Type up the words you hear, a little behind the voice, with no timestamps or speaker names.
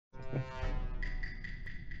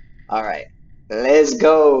Alright, let's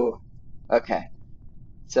go! Okay,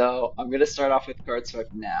 so I'm gonna start off with card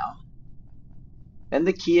swipe now. Then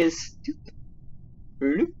the key is...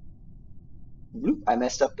 I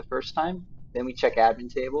messed up the first time. Then we check admin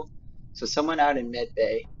table. So someone out in med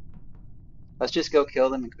bay. Let's just go kill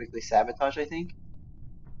them and quickly sabotage, I think.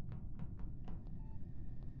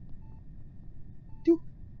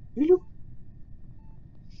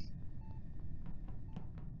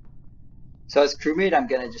 So as crewmate, I'm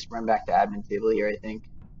gonna just run back to admin table here, I think.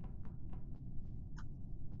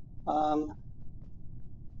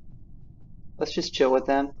 Let's just chill with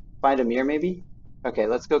them. Find a mirror, maybe? Okay,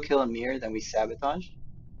 let's go kill a mirror, then we sabotage.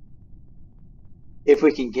 If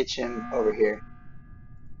we can get him over here.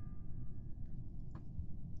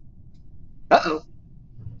 Uh-oh.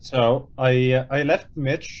 So I left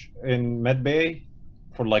Mitch in medbay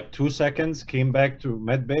for like 2 seconds, came back to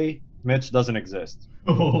medbay. Mitch doesn't exist.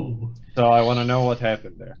 Oh. So I want to know what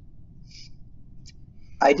happened there.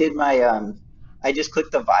 I did my I just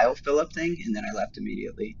clicked the vial fill up thing and then I left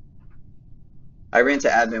immediately. I ran to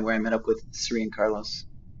admin where I met up with Sri and Carlos.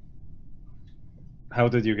 How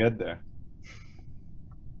did you get there?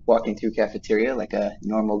 Walking through cafeteria like a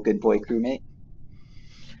normal good boy crewmate.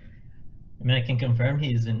 I mean, I can confirm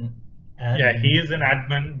he's in admin. Yeah, he is an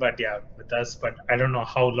admin, but yeah, with us. But I don't know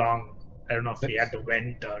how long. I don't know if he had to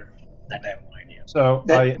vent or that. I have no idea. So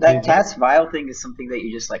that task vial thing is something that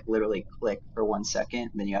you just like literally click for 1 second,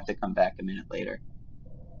 and then you have to come back a minute later.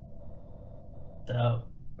 So.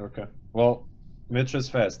 Okay. Well, Mitch is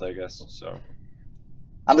fast, I guess. So.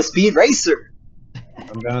 I'm a speed racer.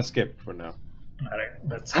 I'm gonna skip for now. All right,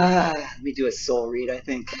 that's. Let me do a soul read, I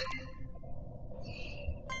think.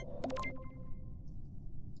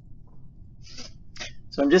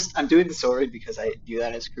 So I'm doing the soul read because I do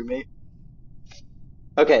that as crewmate.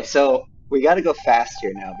 Okay, so we got to go fast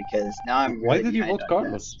here now because now I'm. Really Why did you vote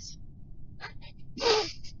Carlos?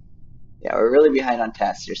 Yeah, we're really behind on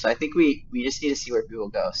tasks here, so I think we just need to see where people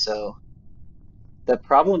go. So the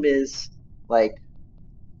problem is like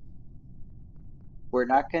we're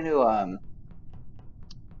not going to I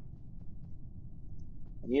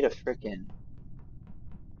need to frickin'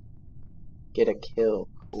 get a kill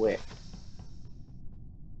quick.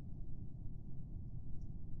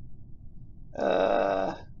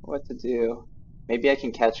 What to do? Maybe I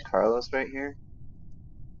can catch Carlos right here.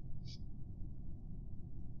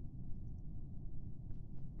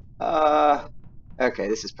 Okay,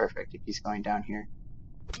 this is perfect if he's going down here.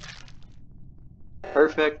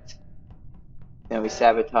 Perfect. Then we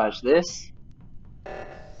sabotage this.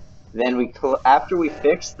 Then we, after we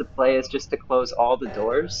fix, the play is just to close all the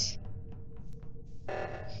doors.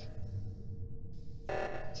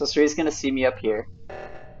 So Sri's gonna see me up here.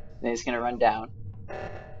 Then he's gonna run down.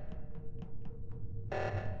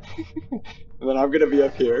 And then I'm gonna be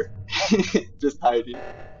up here. Just hiding.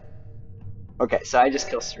 Okay, so I just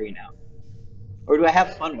kill Sri now. Or do I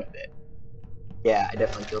have fun with it? Yeah, I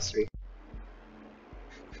definitely kill Sri.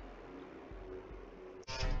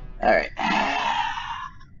 Alright.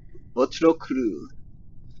 Otro crew.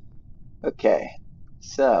 Okay,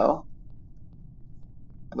 so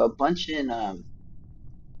I have a bunch in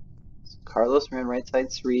Carlos ran right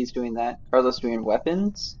side, Sri's doing that. Carlos doing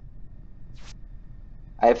weapons.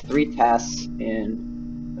 I have 3 tasks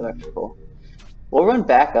in electrical. We'll run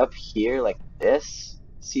back up here like this.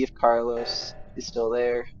 See if Carlos is still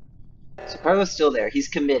there. So Carlos is still there. He's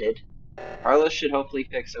committed. Carlos should hopefully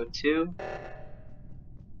fix O2.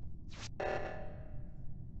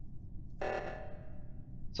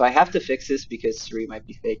 So I have to fix this because Sri might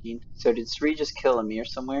be faking. So did Sri just kill Amir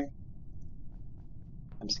somewhere?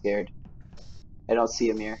 I'm scared. I don't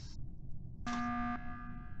see Amir.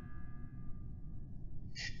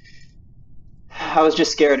 I was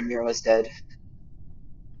just scared Amir was dead.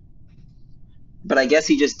 But I guess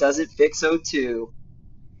he just doesn't fix O2.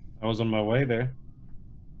 I was on my way there.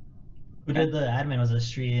 Who did the admin? Was it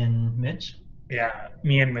Sri and Mitch? Yeah,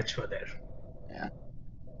 me and Mitch were there. Yeah.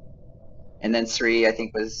 And then Sri, I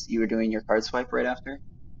think, was you were doing your card swipe right after?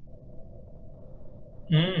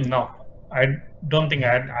 No, I don't think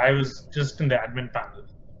I was just in the admin panel.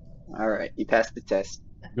 Alright, you passed the test.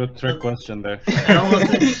 Good trick question there. I almost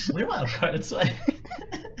said, we don't have card swipe.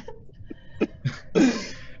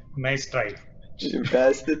 Nice try. You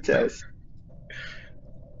passed the test.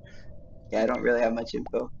 Yeah, I don't really have much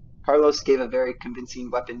info. Carlos gave a very convincing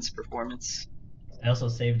weapons performance. I also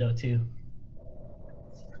saved out too.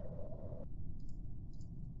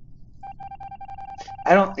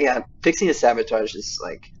 Fixing a sabotage is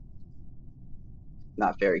like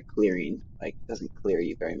not very clearing. Like, doesn't clear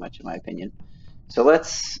you very much in my opinion. So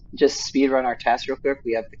let's just speed run our task real quick.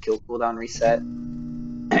 We have the kill cooldown reset.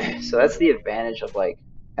 So that's the advantage of like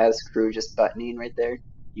as crew just buttoning right there.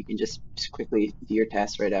 You can just quickly do your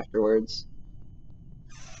tasks right afterwards.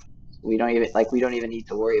 We don't even need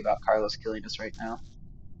to worry about Carlos killing us right now.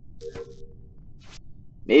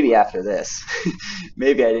 Maybe after this.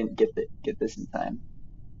 Maybe I didn't get this in time.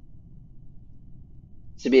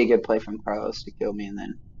 This would be a good play from Carlos to kill me and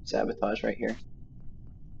then sabotage right here.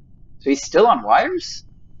 So he's still on wires?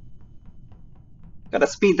 Gotta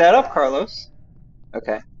speed that up, Carlos.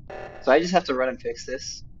 Okay. So I just have to run and fix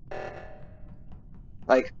this.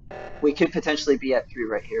 Like, we could potentially be at 3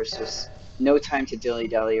 right here, so no time to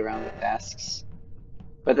dilly-dally around with tasks.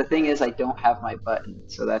 But the thing is, I don't have my button,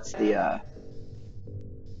 so that's the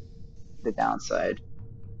downside.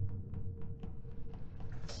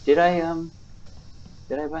 Did I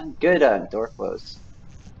button? Good, door closed.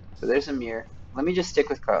 So there's a mirror. Let me just stick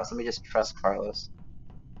with Carlos. Let me just trust Carlos.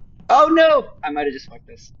 Oh no! I might have just fucked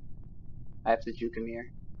this. I have to juke a mirror.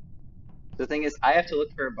 The thing is, I have to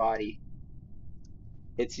look for a body.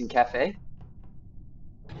 It's in cafe.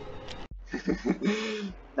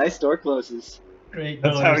 Nice door closes. Great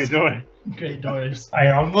doors. That's how we do it. Great doors.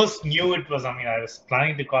 I almost knew it was. I mean, I was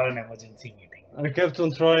planning to call an emergency meeting. I kept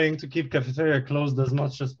on trying to keep cafeteria closed as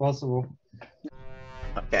much as possible.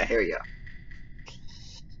 Okay, here we go.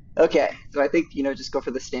 Okay, so I think, just go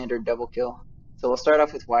for the standard double kill. So we'll start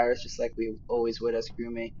off with wires just like we always would as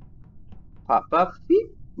crewmate. Pop up.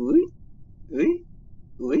 Ooh, ooh,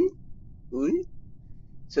 ooh, ooh.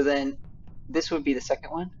 So then this would be the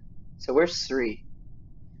second one. So where's 3?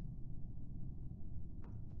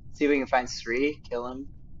 See if we can find 3, kill him.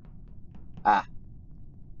 Ah.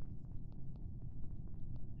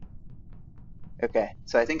 Okay,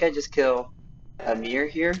 so I think I just kill Amir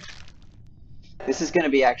here. This is going to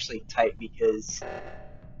be actually tight because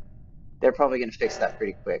they're probably going to fix that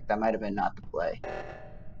pretty quick. That might have been not the play.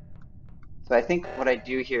 So I think what I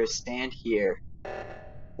do here is stand here.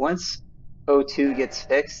 Once O2 gets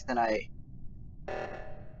fixed, then I...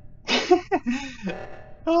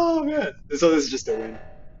 Oh man. So this is just a win.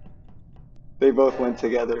 They both went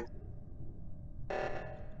together.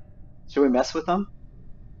 Should we mess with them?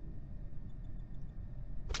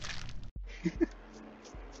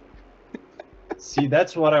 See,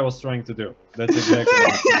 that's what I was trying to do. That's exactly what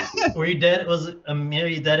I was trying to do. Were you dead? Was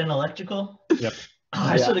Amir dead in electrical? Yep. Oh,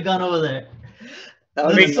 I Yeah. should have gone over there. That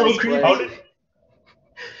was It's a so nice creepy. play.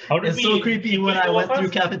 How did It's we so creepy when I kill went both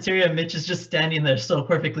of through us? cafeteria. Mitch is just standing there so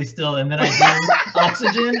perfectly still, and then I do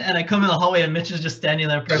oxygen, and I come in the hallway, and Mitch is just standing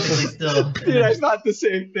there perfectly still. And Dude, then I thought the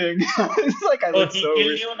same thing. It's like I Oh, look he so killed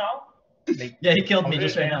weird. you now? Like, yeah, he killed how me did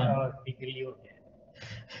just right it end? now. He killed you again.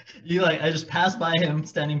 I just passed by him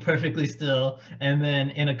standing perfectly still, and then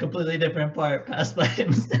in a completely different part, passed by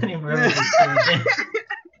him standing perfectly still again.